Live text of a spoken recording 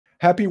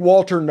Happy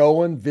Walter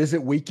Nolen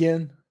visit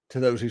weekend to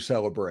those who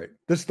celebrate.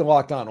 This is the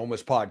Locked On Ole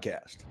Miss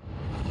podcast.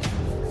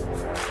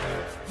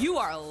 You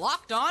are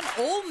Locked On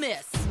Ole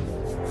Miss,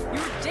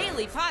 your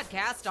daily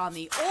podcast on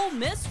the Ole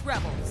Miss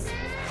Rebels.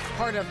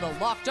 Part of the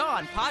Locked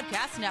On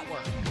Podcast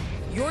Network,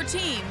 your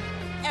team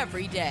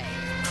every day.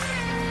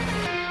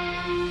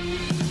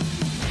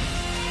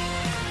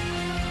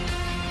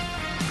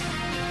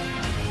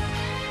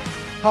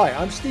 Hi,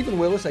 I'm Stephen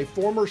Willis, a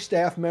former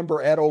staff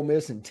member at Ole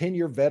Miss and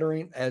 10-year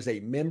veteran as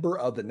a member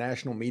of the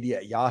national media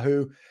at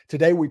Yahoo.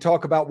 Today, we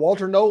talk about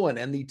Walter Nolen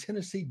and the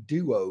Tennessee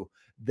duo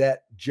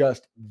that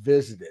just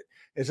visited.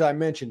 As I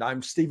mentioned,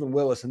 I'm Stephen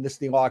Willis, and this is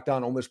the Locked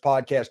On Ole Miss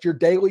podcast, your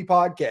daily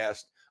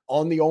podcast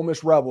on the Ole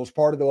Miss Rebels,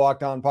 part of the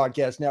Locked On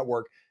Podcast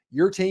Network.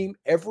 Your team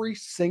every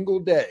single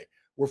day.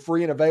 We're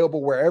free and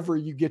available wherever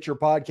you get your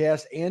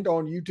podcast and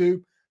on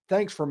YouTube.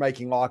 Thanks for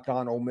making Locked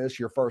On Ole Miss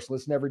your first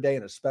listen every day,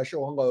 and a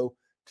special hello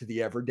to the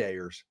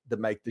everydayers that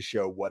make the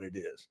show what it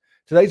is.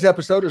 Today's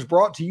episode is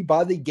brought to you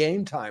by the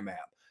Game Time app.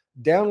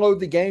 Download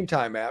the Game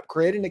Time app,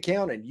 create an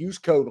account, and use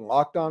code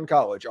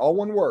LOCKEDONCollege, all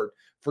one word,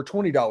 for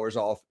 $20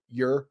 off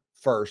your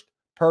first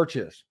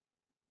purchase.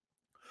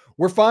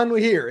 We're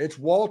finally here. It's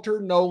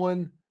Walter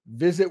Nolen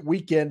visit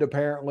weekend,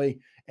 apparently,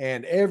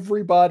 and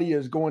everybody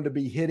is going to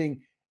be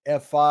hitting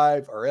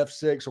F5 or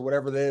F6 or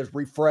whatever that is,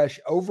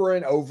 refresh over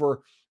and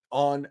over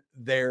on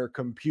their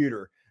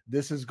computer.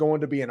 This is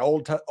going to be an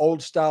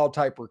old style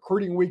type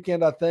recruiting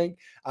weekend, I think.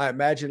 I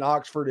imagine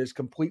Oxford is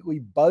completely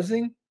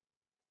buzzing,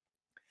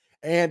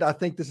 and I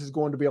think this is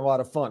going to be a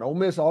lot of fun. Ole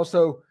Miss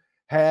also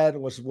had,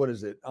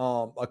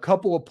 a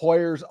couple of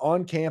players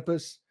on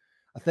campus.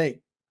 I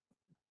think,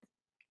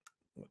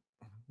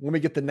 let me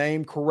get the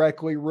name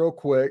correctly real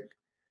quick.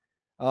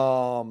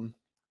 You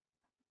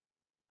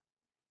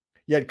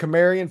had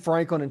Kamarion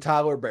Franklin and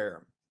Tyler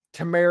Barron.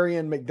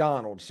 Tamarion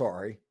McDonald,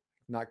 sorry,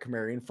 not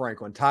Kamarion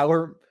Franklin.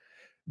 Tyler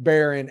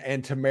Barron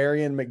and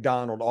Tamarion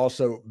McDonald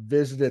also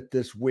visited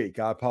this week.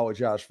 I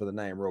apologize for the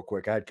name real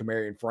quick. I had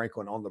Kamarion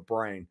Franklin on the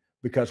brain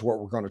because of what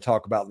we're going to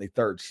talk about in the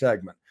third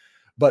segment.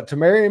 But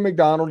Tamarion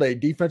McDonald, a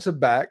defensive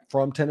back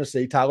from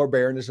Tennessee. Tyler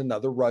Barron is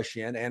another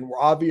rush-in. And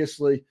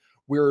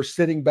we're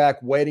sitting back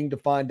waiting to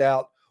find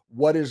out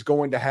what is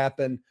going to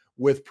happen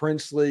with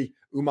Princely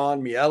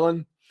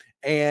Umanmielen.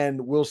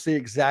 And we'll see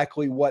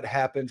exactly what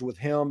happens with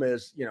him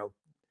as,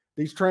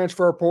 these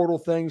transfer portal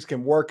things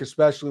can work,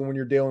 especially when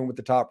you're dealing with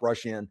the top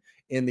rush-in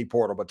the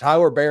portal. But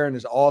Tyler Barron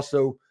is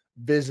also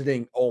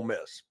visiting Ole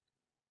Miss.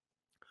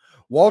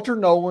 Walter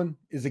Nolen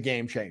is a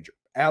game changer.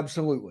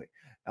 Absolutely.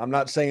 I'm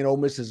not saying Ole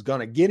Miss is going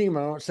to get him.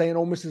 I'm not saying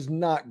Ole Miss is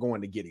not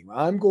going to get him.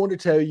 I'm going to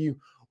tell you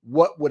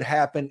what would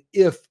happen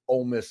if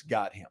Ole Miss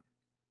got him.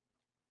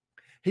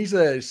 He's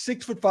a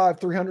 6'5",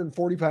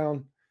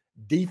 340-pound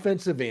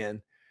defensive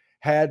end.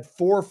 Had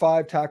 4 or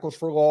 5 tackles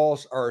for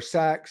loss or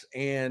sacks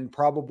and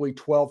probably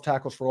 12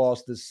 tackles for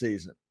loss this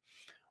season.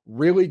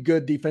 Really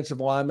good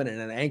defensive lineman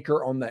and an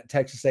anchor on that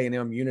Texas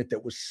A&M unit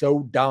that was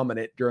so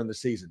dominant during the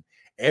season.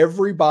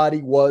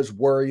 Everybody was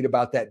worried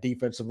about that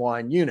defensive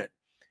line unit.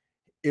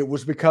 It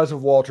was because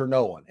of Walter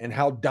Nolen and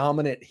how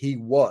dominant he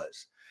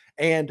was.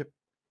 And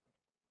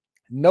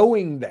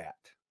knowing that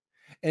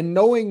and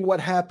knowing what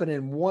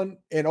happened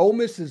Ole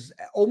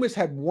Miss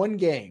had one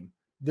game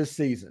this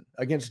season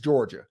against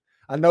Georgia.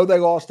 I know they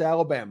lost to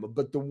Alabama,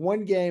 but the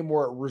one game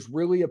where it was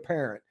really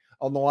apparent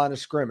on the line of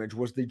scrimmage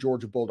was the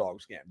Georgia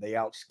Bulldogs game. They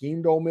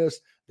out-schemed Ole Miss,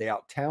 they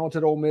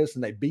out-talented Ole Miss,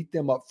 and they beat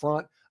them up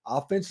front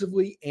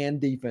offensively and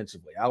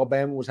defensively.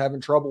 Alabama was having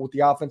trouble with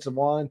the offensive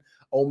line.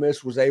 Ole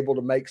Miss was able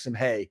to make some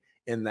hay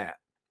in that.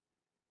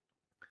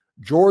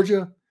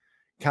 Georgia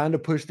kind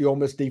of pushed the Ole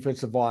Miss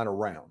defensive line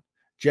around.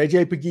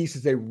 J.J. Pegues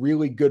is a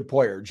really good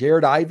player.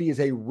 Ivey is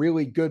a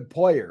really good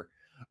player.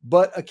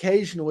 But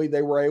occasionally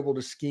they were able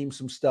to scheme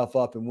some stuff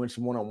up and win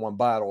some one-on-one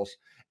battles.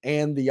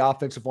 And the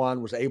offensive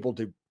line was able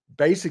to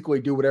basically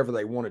do whatever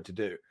they wanted to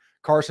do.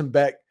 Carson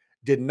Beck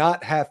did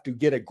not have to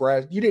get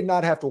you did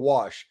not have to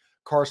wash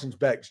Carson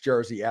Beck's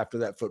jersey after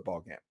that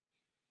football game.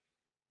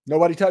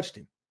 Nobody touched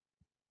him.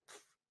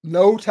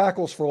 No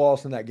tackles for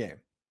loss in that game.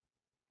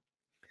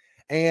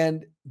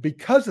 And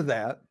because of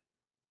that,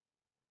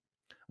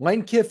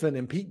 Lane Kiffin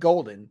and Pete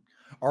Golden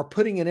are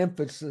putting an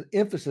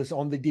emphasis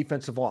on the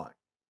defensive line.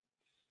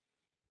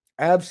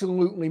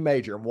 Absolutely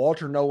major. And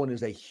Walter Nolen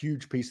is a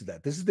huge piece of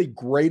that. This is the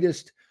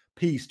greatest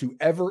piece to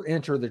ever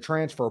enter the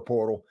transfer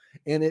portal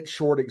in its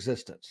short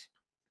existence.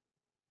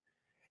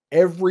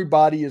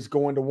 Everybody is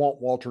going to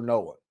want Walter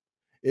Nolen.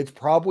 It's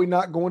probably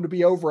not going to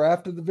be over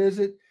after the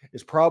visit.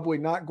 It's probably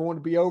not going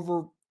to be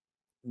over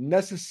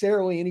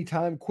necessarily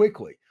anytime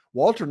quickly.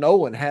 Walter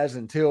Nolen has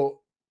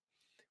until,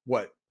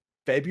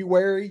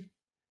 February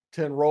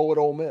to enroll at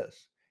Ole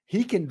Miss.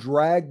 He can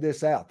drag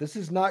this out. This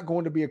is not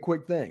going to be a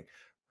quick thing.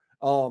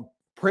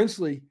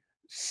 Princely,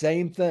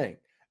 same thing.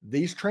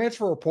 These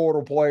transfer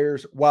portal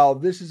players, while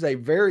this is a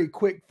very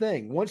quick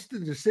thing, once the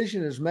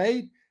decision is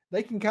made,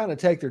 they can kind of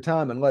take their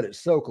time and let it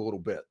soak a little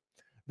bit.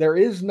 There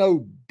is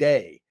no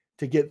day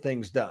to get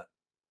things done.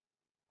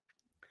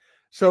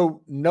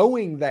 So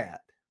knowing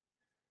that,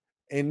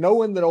 And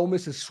knowing that Ole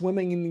Miss is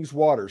swimming in these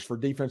waters for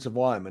defensive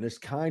linemen is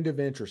kind of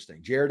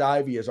interesting. Jared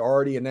Ivey has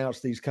already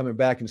announced he's coming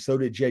back, and so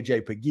did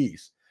J.J.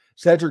 Pegues.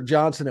 Cedric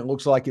Johnson, it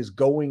looks like, is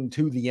going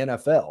to the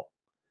NFL.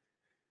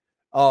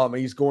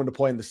 He's going to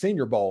play in the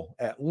Senior Bowl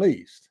at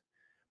least.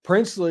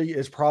 Princely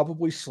is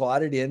probably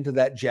slotted into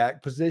that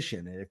jack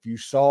position. And if you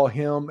saw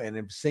him and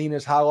have seen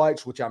his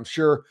highlights, which I'm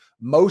sure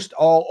most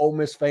all Ole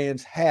Miss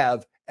fans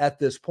have at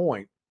this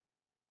point,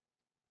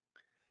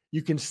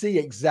 you can see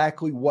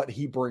exactly what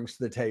he brings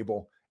to the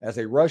table as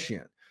a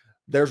rush-in.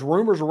 There's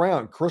rumors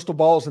around crystal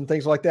balls and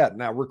things like that.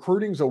 Now,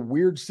 recruiting's a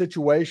weird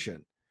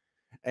situation,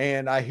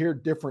 and I hear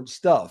different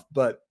stuff.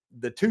 But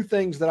the two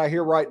things that I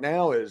hear right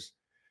now is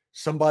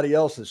somebody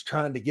else is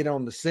trying to get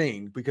on the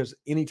scene, because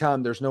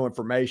anytime there's no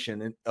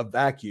information in a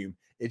vacuum,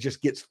 it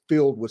just gets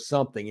filled with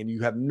something, and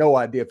you have no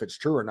idea if it's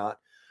true or not.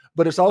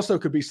 But it's also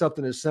could be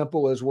something as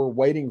simple as we're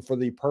waiting for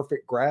the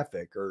perfect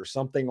graphic or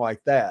something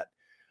like that.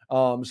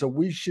 So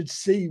we should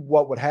see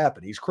what would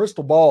happen. He's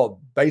crystal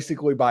balled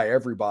basically by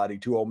everybody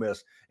to Ole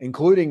Miss,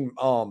 including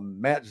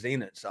Matt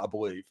Zenitz, I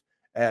believe,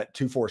 at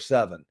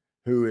 247,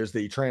 who is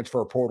the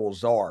transfer portal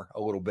czar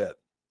a little bit.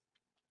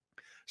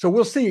 So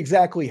we'll see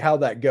exactly how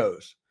that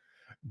goes.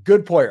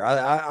 Good player.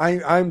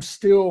 I'm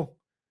still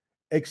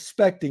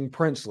expecting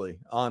Princely,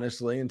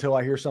 honestly, until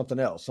I hear something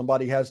else.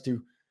 Somebody has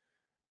to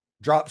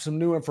drop some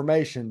new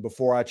information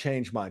before I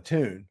change my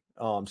tune,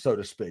 so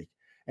to speak.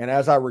 And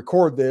as I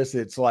record this,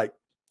 it's like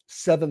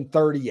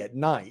 7:30 at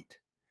night.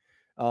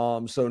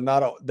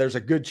 So there's a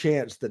good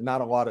chance that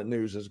not a lot of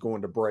news is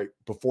going to break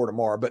before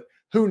tomorrow, but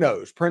who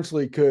knows?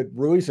 Princely could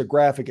release a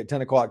graphic at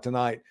 10 o'clock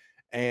tonight,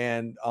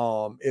 and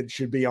it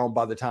should be on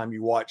by the time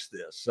you watch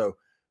this. So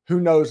who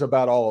knows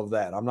about all of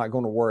that? I'm not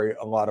going to worry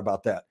a lot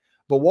about that.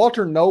 But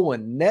Walter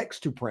Nolen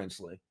next to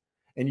Princely,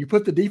 and you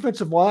put the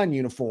defensive line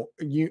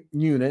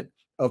unit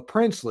of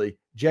Princely,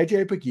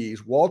 J.J.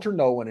 Pegues, Walter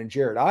Nolen, and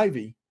Jared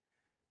Ivey,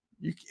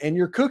 and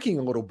you're cooking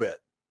a little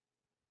bit.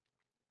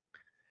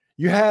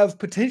 You have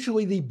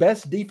potentially the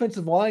best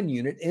defensive line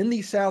unit in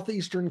the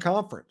Southeastern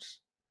Conference.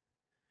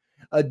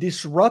 A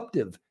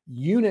disruptive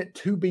unit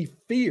to be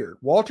feared.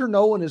 Walter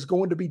Nolen is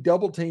going to be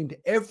double-teamed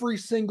every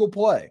single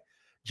play.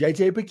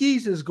 J.J.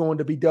 Pegues is going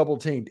to be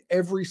double-teamed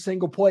every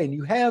single play. And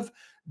you have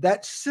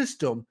that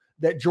system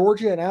that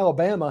Georgia and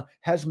Alabama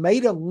has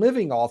made a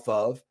living off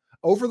of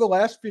over the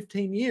last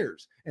 15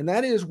 years. And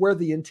that is where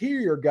the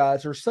interior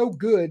guys are so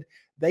good,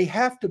 they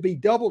have to be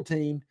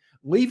double-teamed,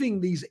 leaving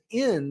these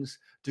ends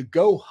to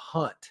go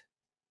hunt.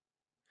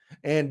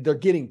 And they're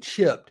getting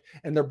chipped,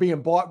 and they're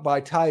being blocked by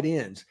tight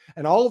ends.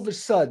 And all of a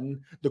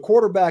sudden, the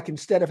quarterback,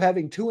 instead of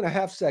having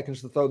 2.5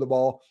 seconds to throw the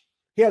ball,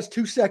 he has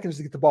 2 seconds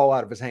to get the ball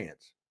out of his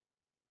hands.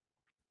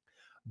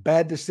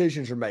 Bad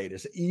decisions are made.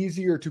 It's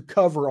easier to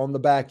cover on the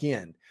back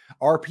end.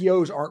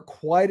 RPOs aren't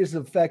quite as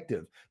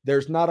effective.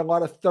 There's not a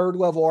lot of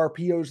third-level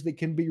RPOs that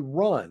can be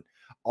run,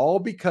 all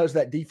because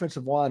that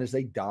defensive line is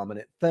a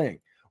dominant thing.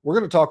 We're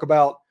going to talk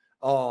about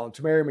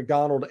Tamari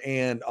McDonald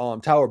and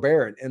Tyler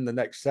Barron in the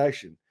next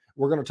session.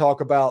 We're going to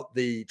talk about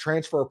the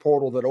transfer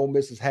portal that Ole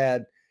Miss has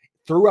had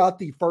throughout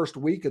the first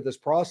week of this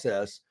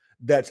process.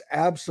 That's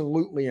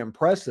absolutely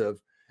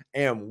impressive.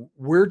 And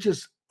we're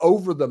just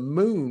over the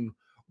moon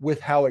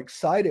with how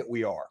excited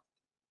we are.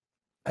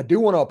 I do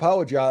want to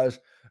apologize.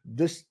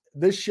 This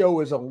show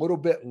is a little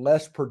bit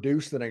less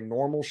produced than a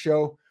normal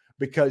show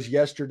because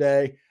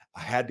yesterday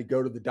I had to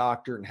go to the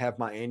doctor and have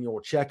my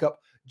annual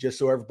checkup. Just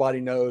so everybody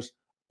knows,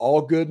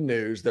 all good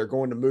news. They're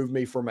going to move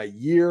me from a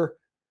year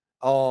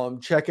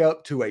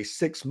checkup to a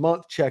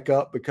 6-month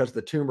checkup because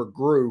the tumor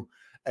grew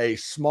a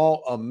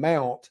small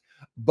amount,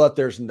 but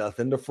there's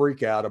nothing to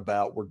freak out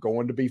about. We're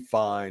going to be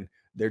fine.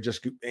 They're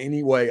just,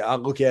 anyway, I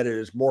look at it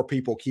as more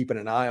people keeping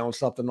an eye on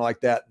something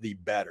like that, the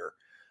better.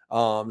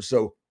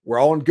 So we're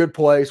all in good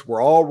place.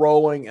 We're all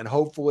rolling, and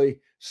hopefully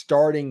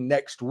starting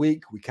next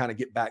week, we kind of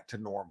get back to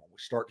normal. We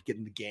start to get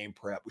into game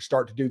prep. We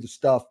start to do the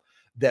stuff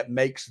that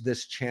makes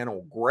this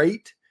channel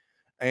great.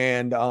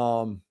 And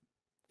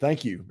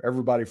thank you,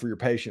 everybody, for your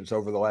patience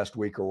over the last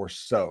week or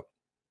so.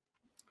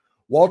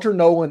 Walter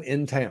Nolen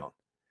in town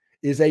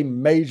is a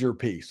major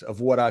piece of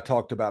what I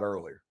talked about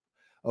earlier,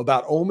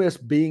 about Ole Miss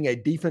being a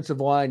defensive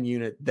line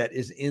unit that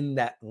is in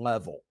that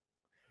level.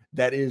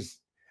 That is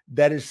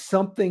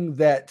something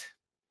that,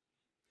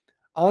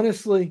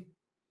 honestly,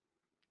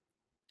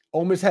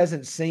 Ole Miss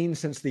hasn't seen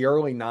since the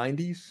early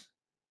 90s.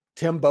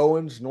 Tim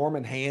Bowens,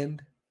 Norman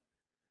Hand,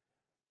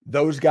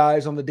 those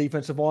guys on the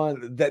defensive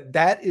line,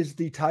 that is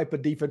the type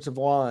of defensive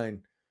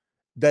line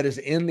that is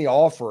in the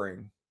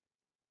offering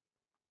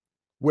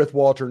with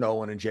Walter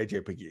Nolen and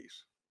J.J.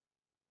 Pegues.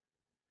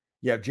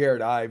 You have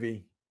Jared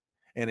Ivey,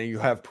 and then you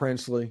have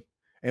Princely,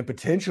 and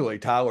potentially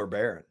Tyler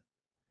Barron.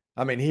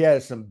 I mean, he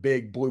has some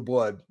big blue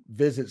blood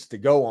visits to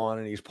go on,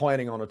 and he's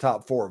planning on the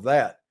top 4 of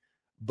that.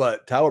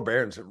 But Tyler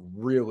Barron's a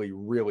really,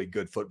 really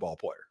good football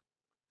player.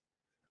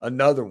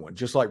 Another one,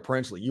 just like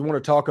Princely. You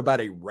want to talk about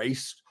a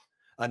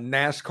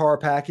NASCAR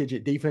package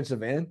at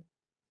defensive end?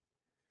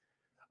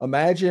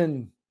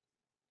 Imagine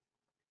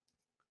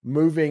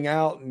moving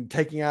out and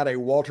taking out a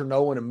Walter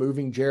Nolen and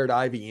moving Jared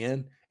Ivey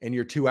in, and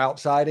your two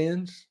outside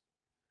ends,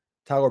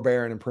 Tyler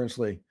Barron and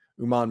Princely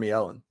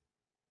Umanmielen.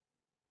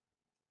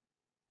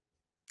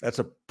 That's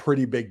a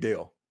pretty big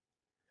deal.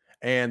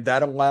 And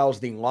that allows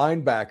the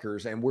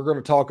linebackers, and we're going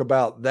to talk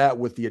about that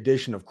with the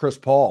addition of Chris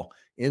Paul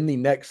in the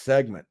next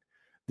segment.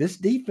 This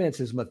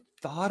defense is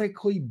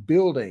methodically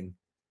building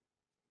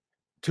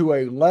to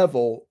a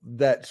level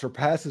that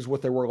surpasses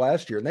what they were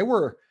last year. And they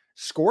were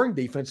scoring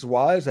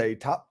defensive-wise a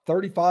top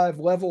 35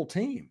 level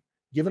team,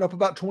 giving up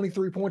about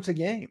 23 points a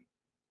game.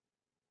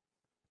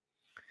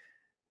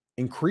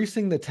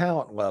 Increasing the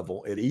talent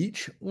level at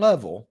each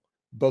level,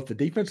 both the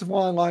defensive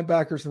line,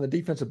 linebackers, and the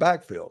defensive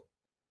backfield,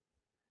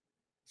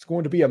 it's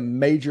going to be a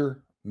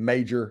major,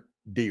 major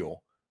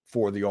deal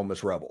for the Ole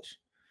Miss Rebels.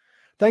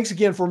 Thanks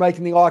again for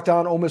making the Locked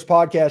On Ole Miss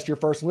podcast your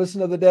first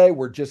listen of the day.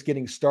 We're just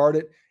getting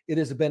started. It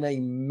has been a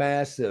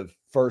massive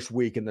first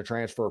week in the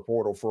transfer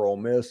portal for Ole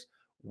Miss.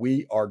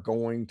 We are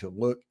going to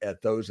look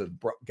at those that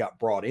got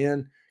brought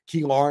in.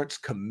 Key Lawrence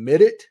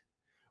committed.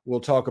 We'll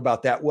talk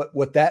about that.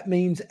 What that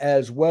means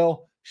as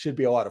well. Should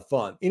be a lot of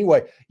fun.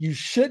 Anyway, you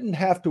shouldn't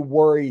have to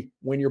worry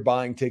when you're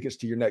buying tickets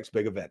to your next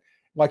big event.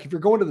 Like if you're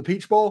going to the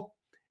Peach Bowl,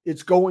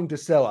 it's going to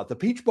sell out. The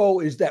Peach Bowl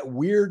is that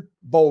weird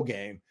bowl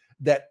game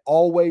that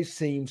always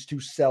seems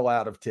to sell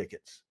out of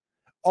tickets.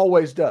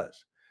 Always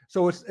does.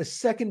 So it's a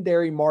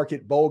secondary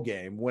market bowl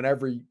game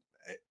whenever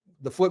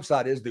the flip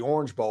side is the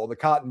Orange Bowl, the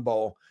Cotton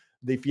Bowl,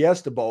 the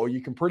Fiesta Bowl.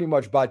 You can pretty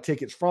much buy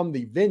tickets from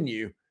the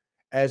venue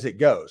as it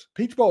goes.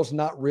 Peach Bowl is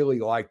not really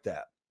like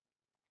that.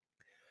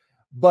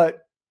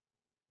 But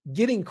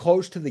getting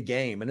close to the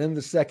game and in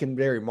the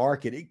secondary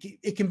market,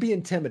 it can be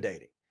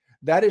intimidating.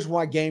 That is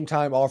why Game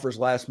Time offers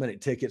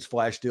last-minute tickets,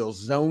 flash deals,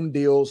 zone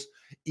deals,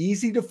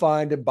 easy to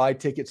find and buy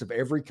tickets of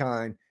every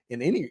kind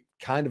in any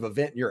kind of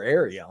event in your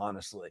area,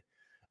 honestly.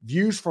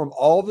 Views from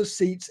all the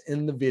seats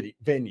in the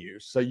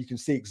venues so you can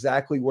see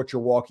exactly what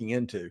you're walking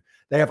into.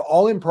 They have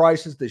all-in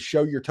prices that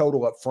show your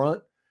total up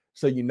front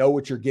so you know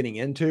what you're getting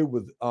into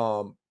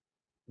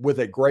with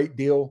a great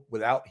deal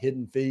without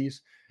hidden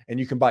fees. And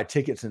you can buy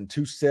tickets in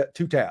two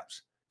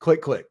taps.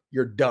 Click, click,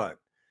 you're done.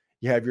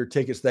 You have your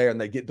tickets there and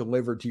they get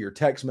delivered to your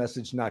text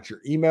message, not your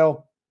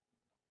email.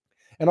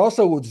 And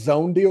also with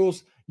zone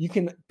deals, you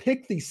can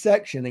pick the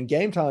section and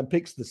Game Time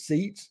picks the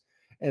seats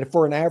and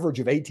for an average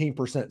of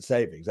 18%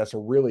 savings. That's a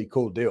really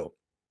cool deal.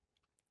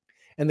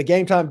 And the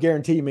Game Time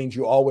guarantee means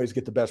you always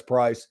get the best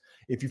price.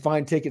 If you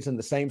find tickets in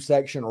the same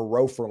section or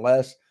row for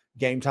less,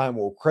 Game Time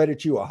will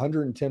credit you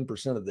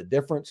 110% of the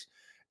difference.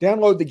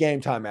 Download the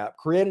Game Time app,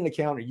 create an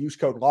account, and use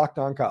code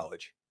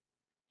LOCKEDONCollege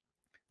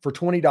for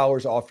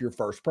 $20 off your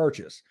first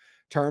purchase.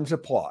 Terms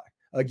apply.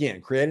 Again,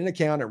 create an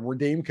account and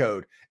redeem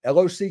code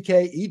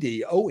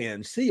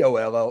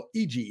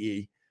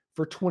LOCKEDONCOLLEGE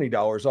for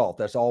 $20 off.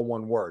 That's all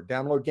one word.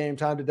 Download Game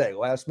Time today.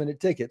 Last minute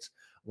tickets,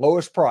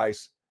 lowest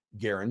price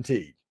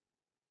guaranteed.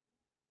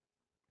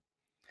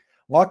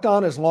 Locked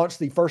On has launched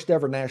the first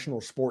ever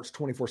national sports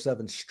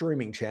 24/7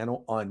 streaming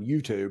channel on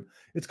YouTube.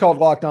 It's called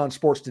Locked On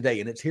Sports Today,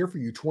 and it's here for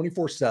you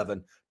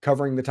 24/7,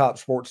 covering the top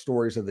sports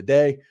stories of the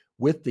day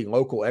with the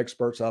local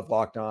experts of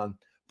Locked On,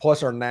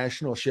 plus our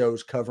national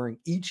shows covering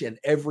each and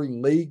every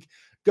league.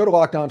 Go to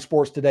Locked On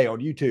Sports Today on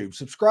YouTube.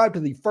 Subscribe to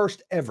the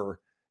first ever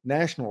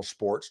national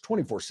sports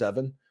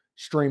 24/7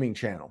 streaming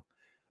channel.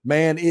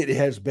 Man, it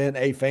has been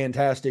a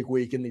fantastic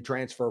week in the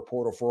transfer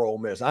portal for Ole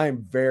Miss. I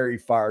am very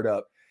fired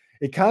up.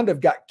 It kind of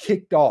got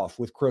kicked off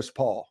with Chris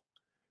Paul.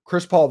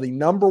 Chris Paul, the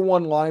number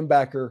one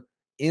linebacker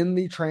in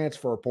the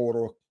transfer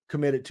portal,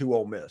 committed to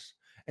Ole Miss.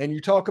 And you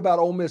talk about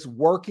Ole Miss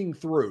working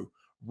through,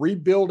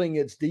 rebuilding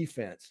its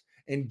defense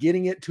and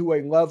getting it to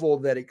a level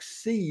that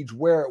exceeds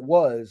where it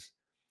was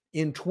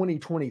in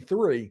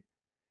 2023.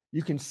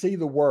 You can see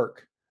the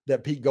work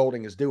that Pete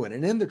Golding is doing.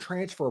 And in the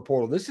transfer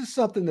portal, this is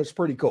something that's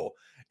pretty cool.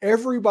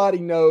 Everybody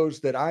knows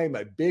that I am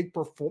a big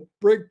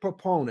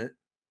proponent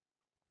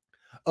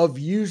of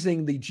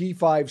using the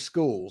G5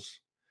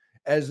 schools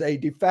as a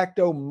de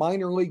facto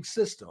minor league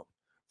system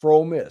for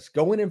Ole Miss.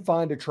 Go in and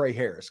find a Trey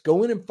Harris.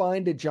 Go in and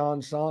find a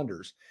John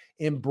Saunders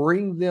and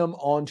bring them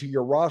onto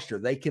your roster.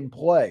 They can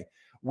play.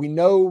 We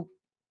know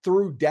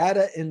through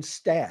data and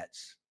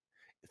stats,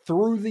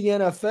 through the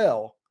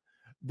NFL,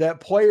 that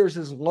players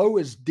as low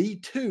as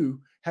D2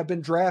 have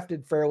been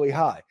drafted fairly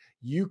high.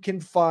 You can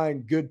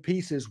find good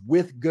pieces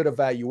with good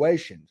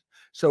evaluations.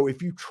 So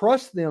if you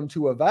trust them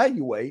to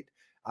evaluate,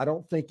 I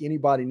don't think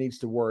anybody needs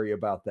to worry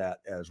about that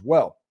as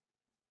well.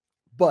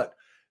 But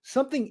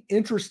something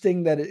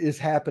interesting that is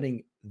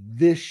happening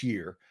this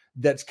year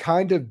that's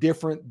kind of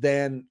different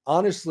than,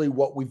 honestly,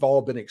 what we've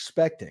all been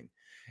expecting.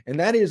 And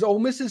that is Ole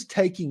Miss is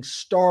taking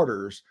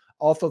starters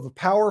off of the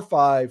Power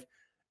 5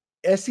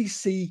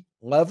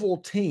 SEC-level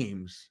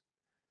teams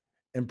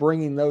and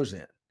bringing those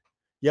in.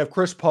 You have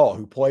Chris Paul,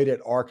 who played at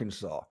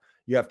Arkansas.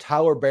 You have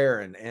Tyler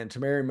Barron and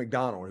Tamarian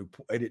McDonald, who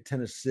played at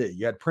Tennessee.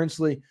 You had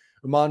Princely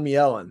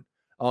Umanmielen,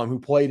 who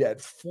played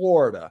at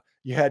Florida.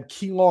 You had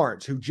Key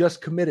Lawrence, who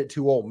just committed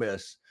to Ole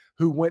Miss,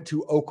 who went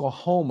to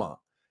Oklahoma.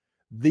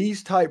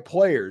 these type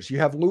players. You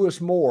have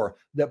Lewis Moore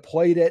that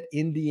played at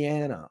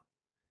Indiana.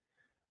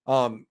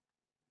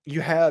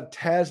 You have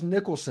Taz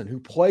Nicholson who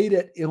played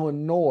at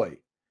Illinois.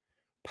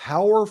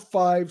 Power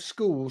 5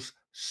 schools,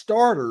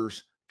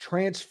 starters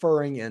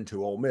transferring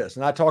into Ole Miss.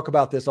 And I talk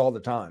about this all the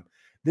time.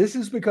 This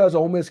is because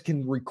Ole Miss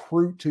can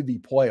recruit to the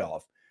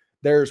playoff.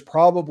 There's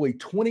probably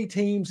 20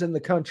 teams in the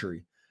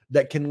country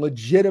that can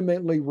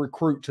legitimately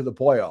recruit to the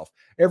playoff.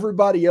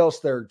 Everybody else,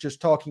 they're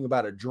just talking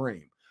about a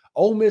dream.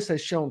 Ole Miss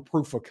has shown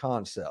proof of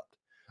concept.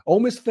 Ole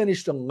Miss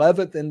finished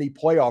 11th in the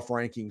playoff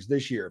rankings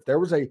this year. If there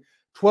was a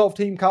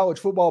 12-team college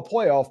football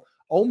playoff,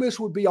 Ole Miss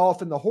would be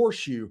off in the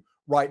horseshoe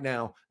right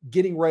now,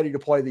 getting ready to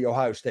play the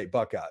Ohio State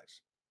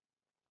Buckeyes.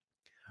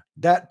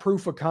 That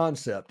proof of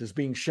concept is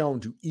being shown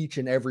to each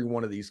and every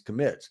one of these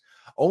commits.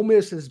 Ole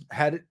Miss has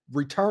had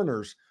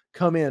returners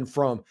come in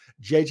from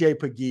J.J.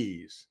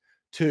 Pegues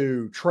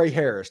to Trey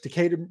Harris, to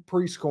Caden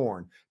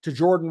Prieskorn, to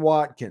Jordan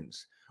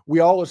Watkins. We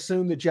all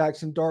assume that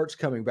Jackson Dart's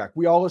coming back.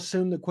 We all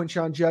assume that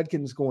Quinshon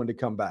Judkins is going to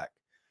come back.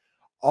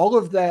 All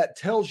of that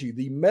tells you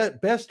the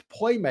best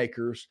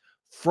playmakers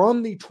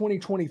from the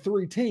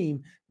 2023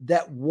 team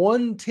that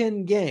won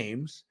 10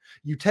 games.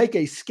 You take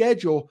a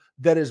schedule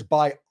that is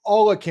by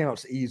all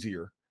accounts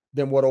easier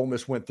than what Ole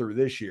Miss went through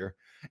this year,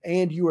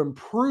 and you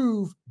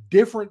improve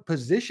different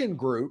position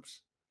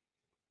groups,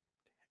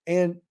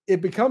 and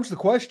it becomes the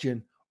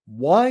question,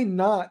 why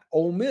not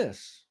Ole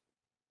Miss?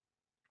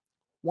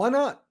 Why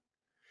not?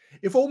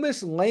 If Ole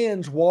Miss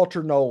lands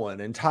Walter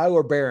Nolen and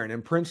Tyler Barron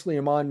and Princely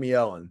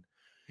Umanmielen,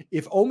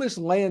 if Ole Miss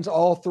lands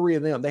all three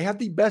of them, they have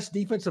the best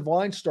defensive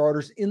line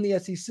starters in the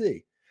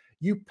SEC.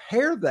 You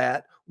pair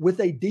that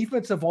with a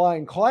defensive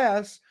line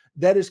class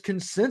that is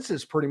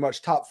consensus pretty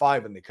much top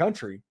 5 in the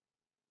country,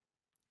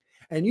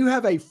 and you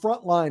have a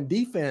frontline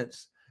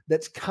defense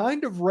that's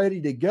kind of ready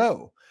to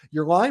go.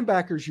 Your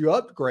linebackers, you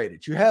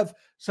upgraded. You have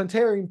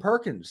Suntarine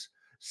Perkins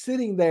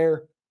sitting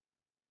there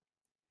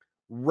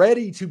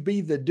ready to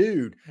be the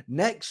dude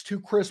next to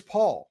Chris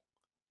Paul.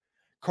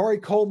 Kari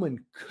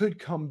Coleman could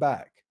come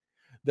back.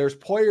 There's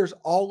players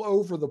all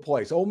over the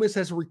place. Ole Miss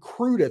has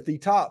recruited the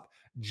top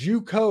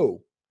JUCO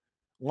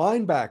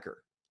linebacker.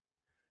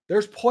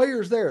 There's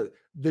players there.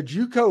 The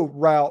JUCO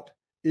route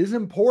is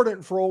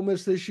important for Ole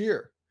Miss this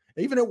year.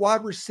 Even at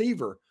wide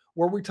receiver,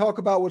 where we talk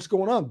about what's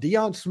going on,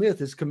 Deion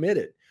Smith is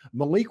committed.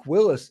 Malik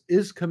Willis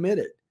is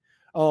committed.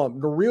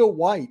 Nareel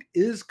White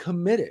is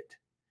committed.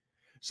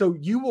 So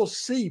you will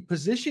see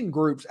position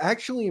groups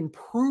actually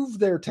improve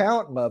their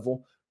talent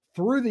level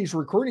through these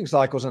recruiting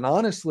cycles. And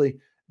honestly,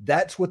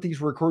 that's what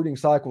these recruiting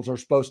cycles are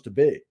supposed to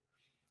be.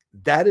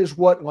 That is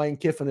what Lane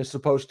Kiffin is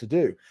supposed to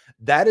do.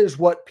 That is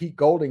what Pete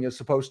Golding is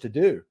supposed to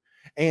do.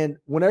 And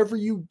whenever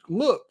you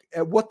look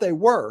at what they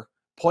were,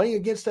 playing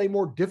against a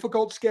more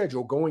difficult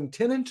schedule, going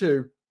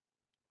 10-2,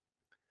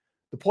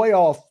 the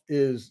playoff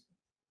is,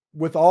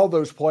 with all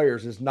those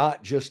players, is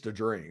not just a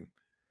dream.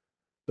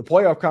 The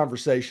playoff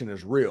conversation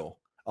is real.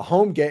 A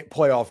home game,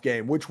 playoff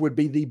game, which would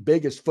be the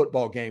biggest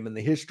football game in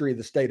the history of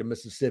the state of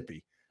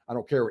Mississippi. I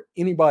don't care what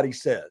anybody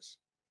says.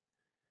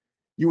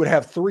 You would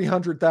have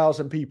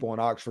 300,000 people in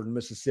Oxford,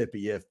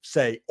 Mississippi, if,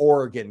 say,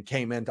 Oregon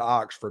came into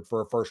Oxford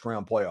for a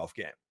first-round playoff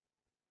game.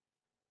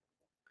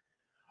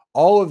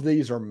 All of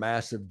these are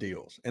massive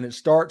deals, and it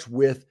starts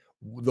with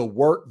the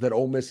work that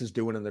Ole Miss is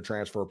doing in the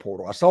transfer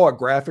portal. I saw a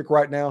graphic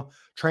right now,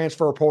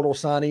 transfer portal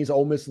signees.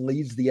 Ole Miss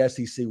leads the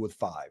SEC with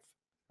 5,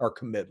 or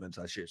commitments,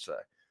 I should say,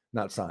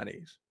 not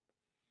signees.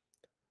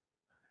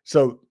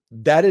 So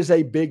that is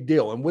a big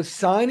deal. And with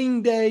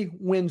signing day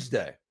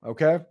Wednesday,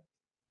 okay,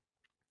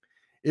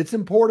 it's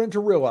important to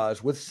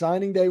realize with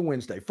signing day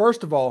Wednesday,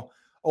 first of all,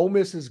 Ole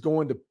Miss is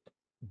going to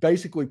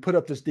basically put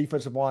up this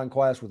defensive line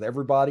class with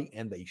everybody,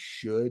 and they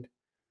should.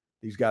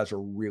 These guys are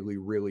really,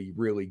 really,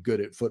 really good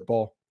at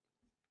football.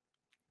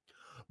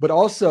 But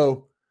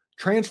also,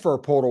 transfer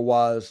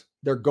portal-wise,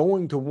 they're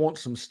going to want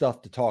some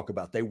stuff to talk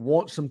about. They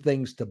want some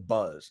things to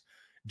buzz.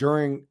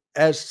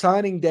 As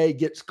signing day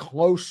gets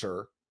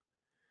closer,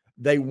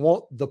 they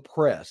want the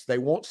press. They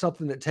want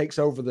something that takes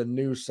over the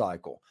news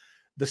cycle.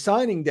 The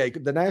signing day,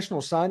 the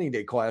National Signing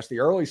Day class, the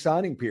early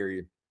signing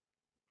period,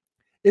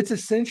 it's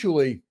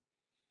essentially,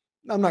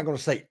 I'm not going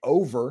to say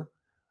over,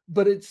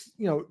 but it's,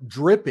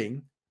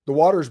 dripping. The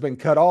water's been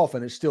cut off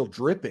and it's still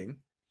dripping.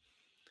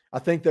 I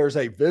think there's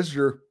a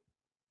visitor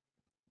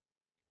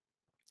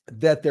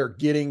that they're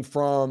getting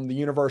from the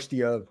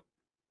University of,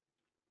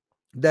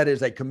 that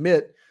is a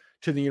commit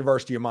to the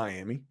University of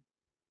Miami.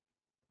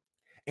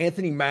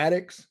 Anthony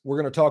Maddox,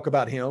 we're going to talk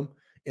about him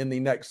in the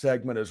next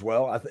segment as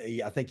well.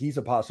 I think he's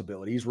a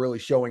possibility. He's really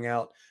showing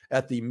out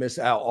at the Miss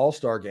Al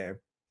All-Star game.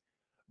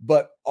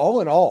 But all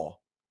in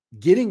all,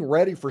 getting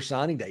ready for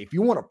signing day, if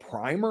you want a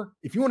primer,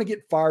 if you want to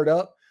get fired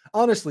up,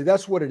 honestly,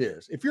 that's what it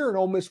is. If you're an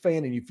Ole Miss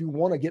fan and if you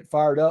want to get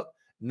fired up,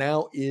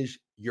 now is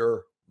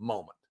your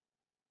moment.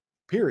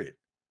 Period.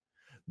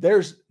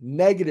 There's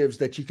negatives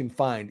that you can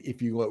find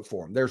if you look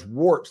for them. There's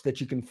warts that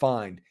you can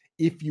find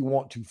if you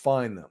want to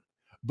find them.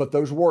 But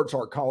those warts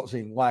aren't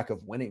causing lack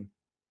of winning.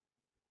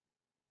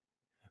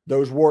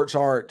 Those warts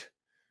aren't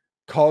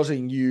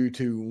causing you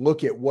to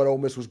look at what Ole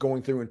Miss was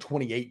going through in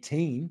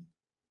 2018.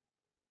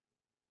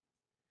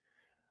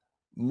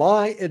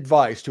 My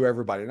advice to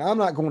everybody, and I'm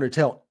not going to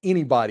tell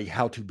anybody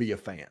how to be a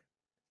fan.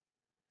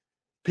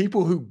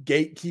 People who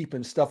gatekeep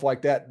and stuff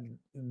like that,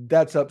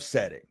 that's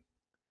upsetting.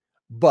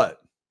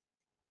 But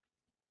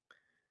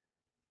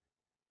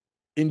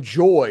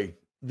enjoy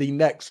the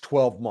next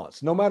 12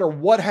 months. No matter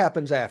what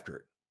happens after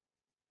it,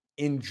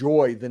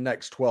 enjoy the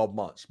next 12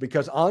 months.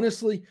 Because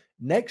honestly,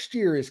 next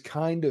year is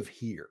kind of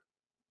here.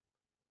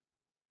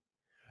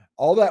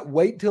 All that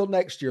wait till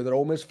next year that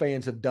Ole Miss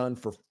fans have done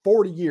for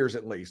 40 years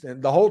at least,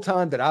 and the whole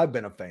time that I've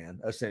been a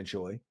fan,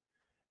 essentially,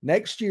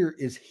 next year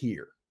is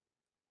here.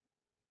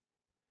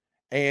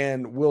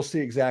 And we'll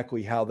see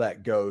exactly how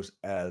that goes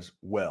as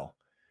well.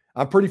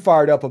 I'm pretty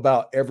fired up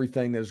about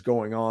everything that's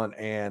going on,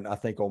 and I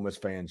think Ole Miss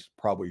fans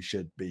probably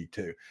should be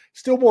too.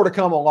 Still more to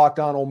come on Locked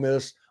On Ole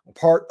Miss,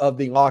 part of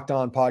the Locked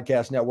On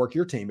Podcast Network,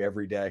 your team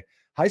every day.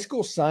 High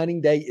school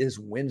signing day is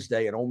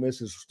Wednesday, and Ole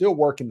Miss is still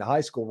working the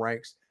high school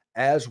ranks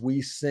as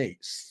we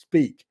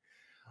speak.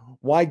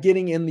 Why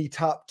getting in the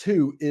top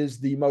 2 is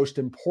the most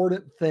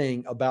important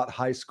thing about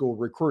high school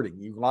recruiting.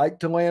 You like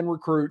to land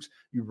recruits.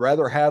 You'd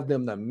rather have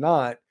them than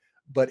not.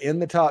 But in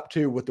the top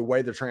 2, with the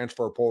way the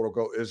transfer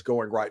portal is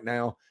going right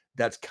now,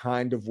 that's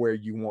kind of where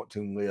you want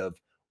to live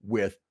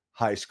with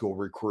high school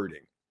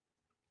recruiting.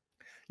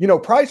 You know,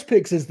 Prize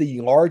Picks is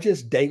the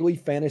largest daily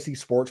fantasy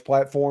sports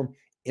platform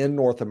in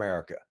North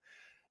America.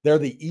 They're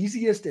the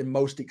easiest and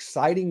most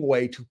exciting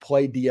way to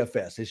play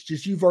DFS. It's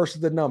just you versus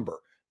the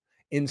number.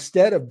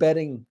 Instead of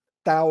betting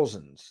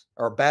thousands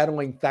or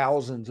battling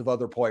thousands of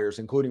other players,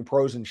 including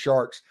pros and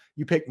sharks,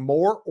 you pick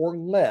more or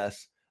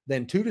less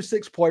than 2 to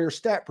 6 player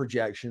stat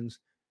projections,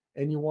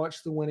 and you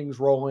watch the winnings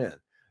roll in.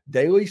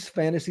 Daily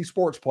fantasy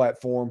sports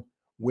platform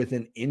with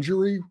an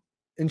injury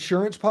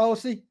insurance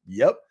policy?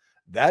 Yep,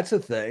 that's a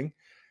thing.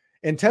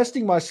 And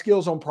testing my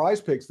skills on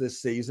Prize Picks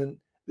this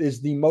season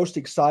is the most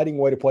exciting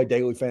way to play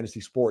daily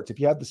fantasy sports. If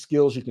you have the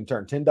skills, you can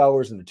turn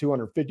 $10 into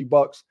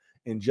 $250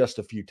 in just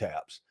a few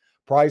taps.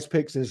 Prize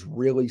Picks is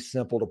really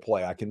simple to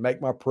play. I can make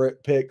my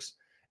picks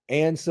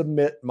and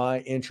submit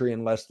my entry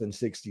in less than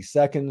 60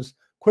 seconds.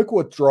 Quick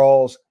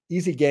withdrawals,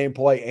 easy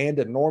gameplay, and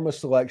enormous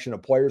selection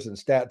of players and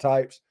stat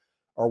types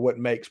are what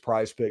makes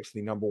Prize Picks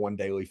the #1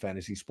 daily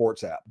fantasy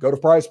sports app. Go to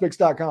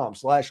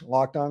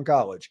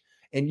prizepicks.com/LockedOnCollege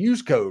and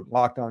use code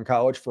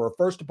LockedOnCollege for a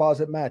first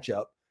deposit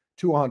matchup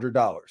to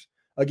 $100.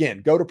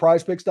 Again, go to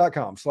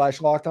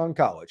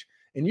prizepicks.com/LockedOnCollege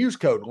and use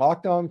code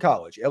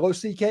LockedOnCollege,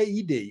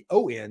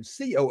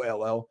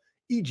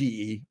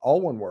 LOCKEDONCOLLEGE,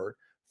 all one word,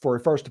 for a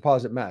first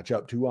deposit match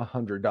up to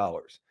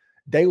 $100.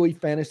 Daily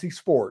fantasy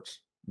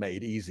sports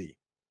made easy.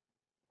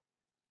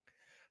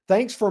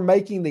 Thanks for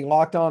making the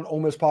Locked On Ole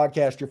Miss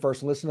podcast your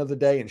first listen of the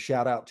day, and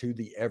shout out to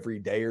the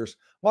everydayers.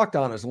 Locked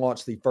On has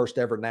launched the first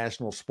ever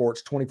national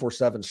sports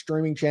 24/7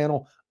 streaming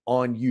channel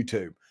on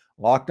YouTube.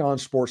 Locked On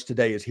Sports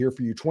Today is here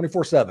for you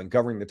 24/7,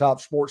 covering the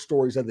top sports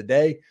stories of the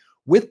day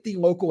with the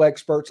local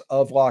experts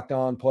of Locked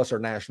On, plus our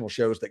national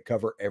shows that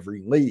cover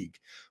every league.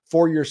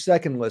 For your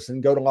second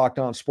listen, go to Locked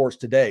On Sports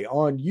Today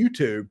on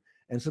YouTube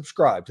and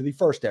subscribe to the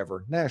first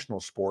ever national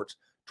sports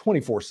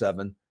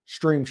 24/7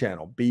 stream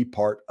channel. Be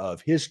part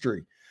of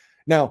history.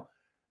 Now,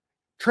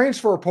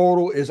 transfer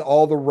portal is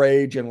all the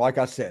rage. And like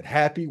I said,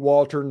 happy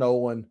Walter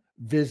Nolen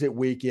visit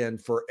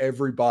weekend for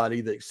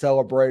everybody that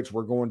celebrates.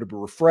 We're going to be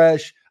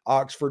refreshed.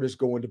 Oxford is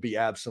going to be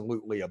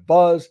absolutely a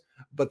buzz,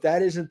 but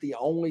that isn't the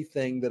only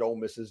thing that Ole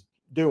Miss is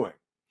doing.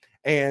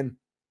 And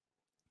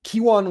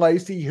Kewan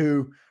Lacey,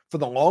 who for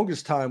the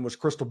longest time was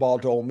crystal ball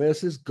to Ole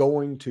Miss, is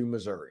going to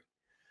Missouri.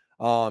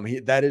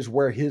 That is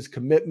where his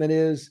commitment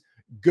is.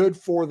 Good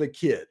for the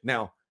kid.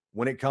 Now,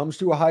 when it comes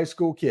to a high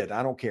school kid,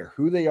 I don't care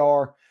who they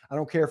are. I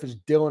don't care if it's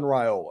Dylan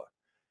Raiola.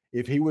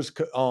 If he was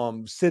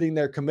sitting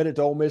there committed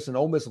to Ole Miss and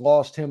Ole Miss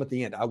lost him at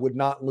the end, I would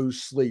not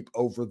lose sleep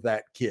over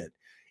that kid.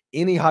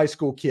 Any high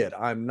school kid,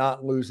 I'm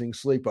not losing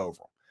sleep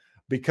over,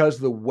 because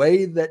the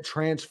way that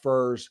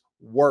transfers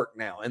work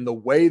now and the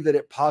way that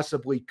it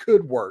possibly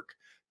could work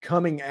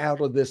coming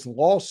out of this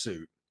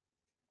lawsuit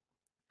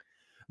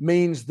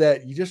means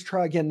that you just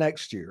try again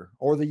next year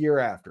or the year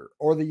after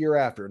or the year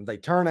after. And they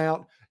turn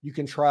out, you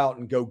can try out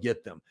and go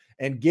get them.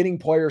 And getting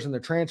players in the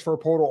transfer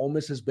portal, Ole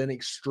Miss has been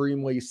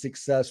extremely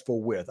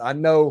successful with. I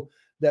know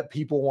that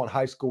people want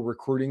high school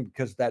recruiting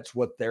because that's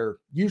what they're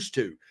used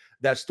to.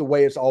 That's the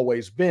way it's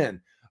always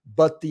been.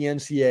 But the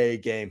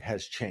NCAA game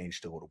has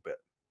changed a little bit,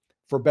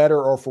 for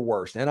better or for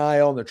worse.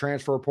 NIL and the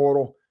transfer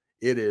portal,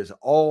 it is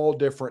all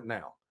different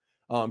now.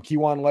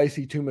 Kewan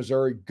Lacey to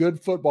Missouri, good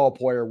football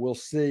player. We'll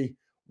see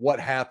what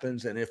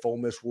happens and if Ole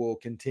Miss will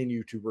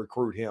continue to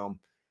recruit him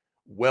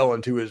well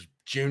into his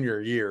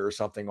junior year or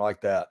something like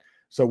that.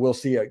 So we'll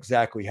see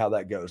exactly how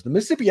that goes. The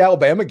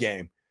Mississippi-Alabama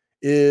game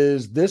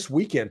is this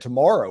weekend,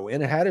 tomorrow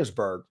in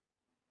Hattiesburg.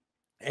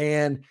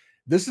 And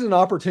this is an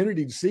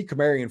opportunity to see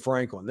Kamarion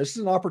Franklin. This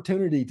is an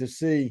opportunity to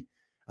see,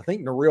 I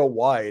think, Nareel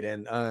White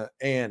and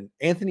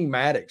Anthony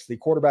Maddox, the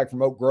quarterback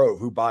from Oak Grove,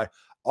 who by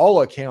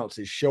all accounts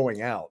is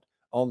showing out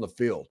on the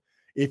field.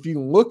 if you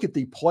look at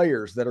the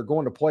players that are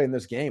going to play in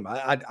this game,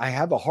 I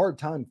have a hard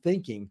time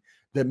thinking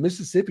that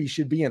Mississippi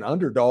should be an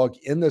underdog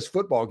in this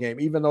football game,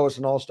 even though it's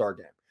an all-star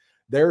game.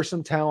 There's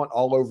some talent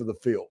all over the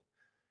field.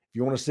 If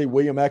you want to see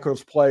William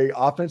Eccles play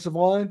offensive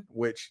line,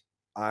 which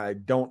I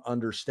don't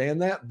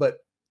understand that, but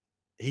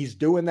he's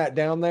doing that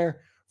down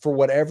there for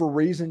whatever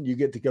reason, you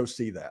get to go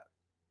see that.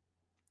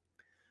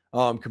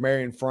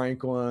 Kamarion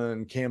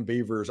Franklin, Cam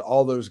Beavers,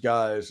 all those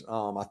guys,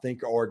 I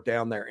think are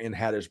down there in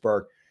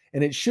Hattiesburg,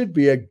 and it should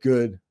be a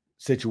good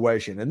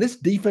situation. And this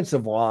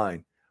defensive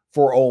line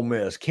for Ole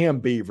Miss, Cam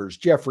Beavers,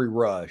 Jeffrey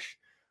Rush,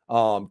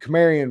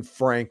 Kamarion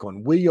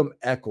Franklin, William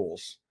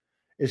Eccles,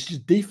 it's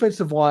just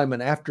defensive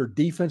lineman after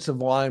defensive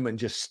lineman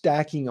just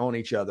stacking on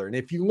each other. And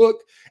if you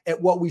look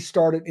at what we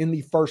started in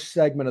the first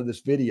segment of this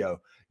video,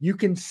 you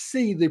can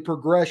see the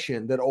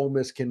progression that Ole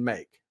Miss can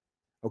make,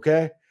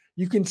 okay?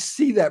 You can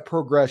see that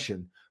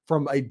progression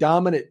from a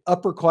dominant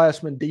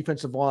upperclassman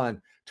defensive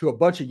line to a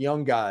bunch of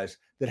young guys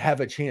that have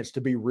a chance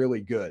to be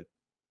really good.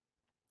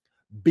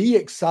 Be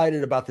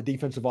excited about the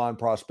defensive line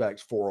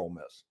prospects for Ole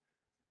Miss.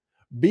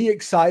 Be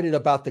excited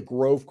about the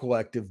Grove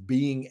Collective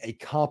being a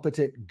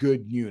competent,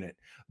 good unit.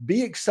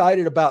 Be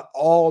excited about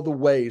all the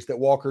ways that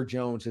Walker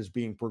Jones is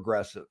being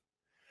progressive.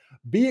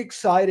 Be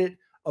excited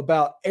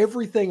about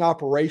everything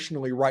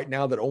operationally right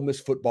now that Ole Miss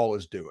football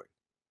is doing.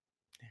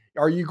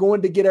 Are you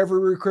going to get every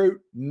recruit?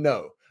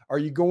 No. Are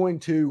you going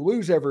to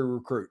lose every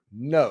recruit?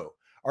 No.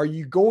 Are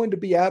you going to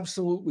be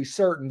absolutely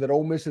certain that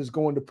Ole Miss is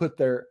going to put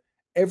their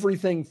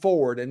everything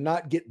forward and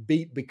not get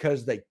beat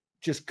because they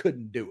just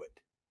couldn't do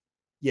it?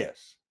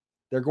 Yes.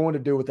 They're going to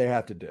do what they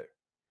have to do.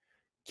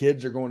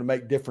 Kids are going to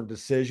make different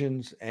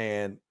decisions,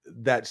 and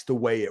that's the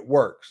way it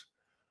works.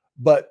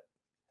 But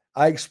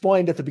I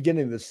explained at the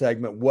beginning of this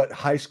segment what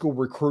high school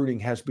recruiting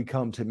has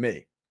become to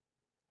me.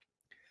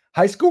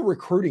 High school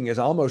recruiting has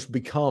almost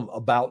become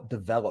about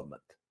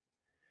development.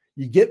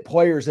 You get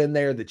players in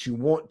there that you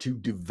want to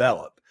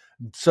develop.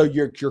 So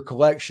your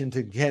collection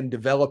can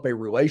develop a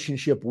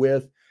relationship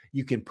with.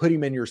 You can put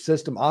him in your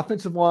system.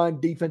 Offensive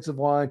line, defensive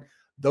line,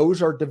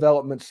 those are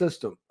development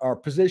system or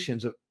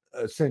positions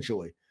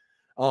essentially.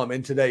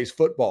 In today's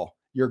football,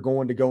 you're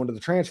going to go into the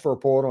transfer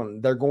portal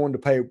and they're going to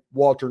pay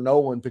Walter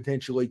Nolen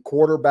potentially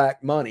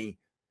quarterback money.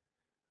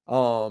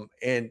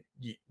 And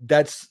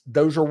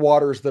those are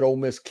waters that Ole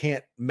Miss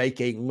can't make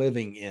a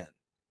living in.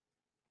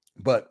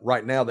 But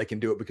right now they can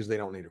do it because they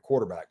don't need a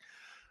quarterback.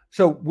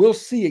 So we'll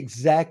see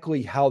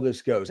exactly how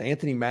this goes.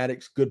 Anthony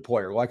Maddox, good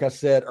player. Like I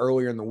said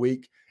earlier in the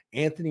week,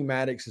 Anthony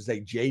Maddox is a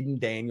Jaden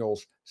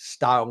Daniels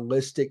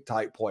stylistic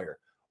type player.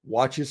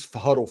 Watch his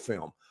huddle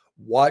film.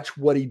 Watch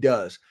what he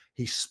does.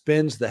 He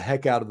spins the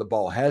heck out of the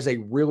ball, has a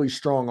really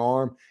strong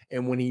arm,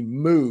 and when he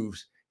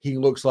moves, he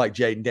looks like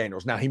Jaden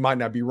Daniels. Now, he might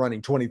not be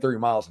running 23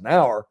 miles an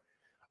hour,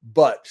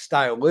 but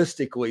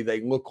stylistically, they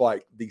look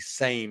like the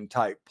same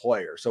type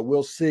player. So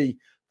we'll see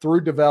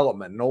through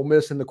development. And Ole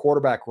Miss in the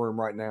quarterback room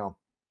right now,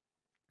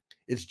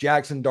 it's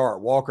Jackson Dart,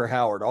 Walker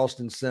Howard,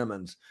 Austin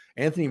Simmons.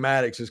 Anthony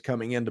Maddox is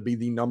coming in to be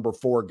the number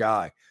 4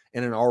 guy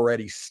in an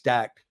already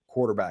stacked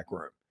quarterback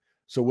room.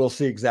 So we'll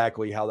see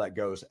exactly how that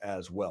goes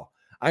as well.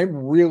 I'm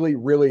really,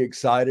 really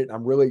excited.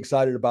 I'm really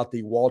excited about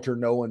the Walter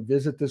Nolen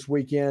visit this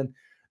weekend.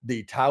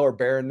 The Tyler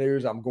Barron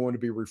news, I'm going to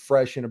be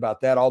refreshing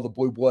about that. All the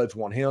Blue Bloods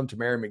want him.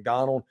 Tamarion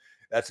McDonald,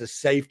 that's a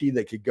safety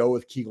that could go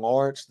with Key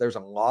Lawrence. There's a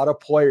lot of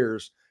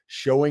players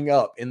showing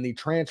up in the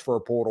transfer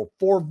portal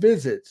for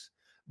visits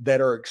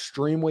that are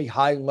extremely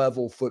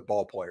high-level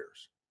football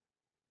players.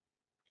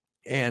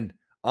 And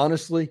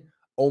honestly,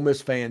 Ole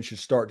Miss fans should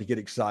start to get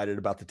excited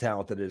about the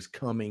talent that is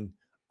coming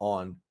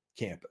on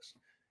campus.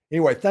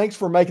 Anyway, thanks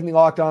for making the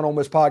Locked On Ole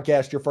Miss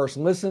podcast your first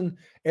listen.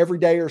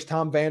 Everydayers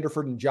Tom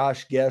Vanderford and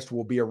Josh Guest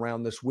will be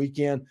around this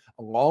weekend,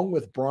 along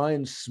with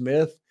Brian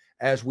Smith,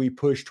 as we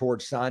push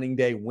towards signing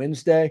day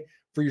Wednesday.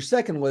 For your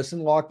second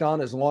listen, Locked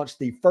On has launched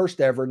the first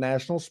ever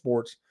national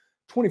sports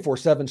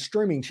 24/7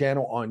 streaming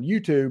channel on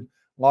YouTube.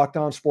 Locked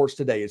On Sports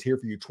Today is here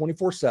for you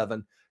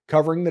 24/7,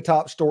 covering the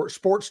top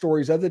sports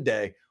stories of the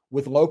day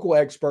with local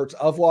experts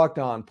of Locked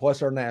On,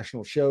 plus our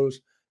national shows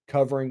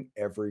covering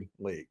every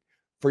league.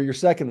 For your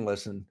second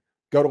listen,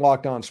 go to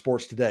Locked On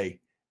Sports Today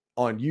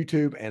on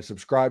YouTube and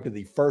subscribe to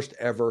the first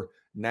ever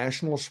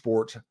national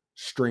sports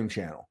stream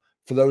channel.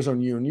 For those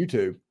on you on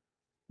YouTube,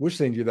 we'll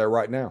send you there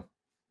right now.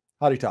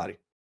 Hotty toddy.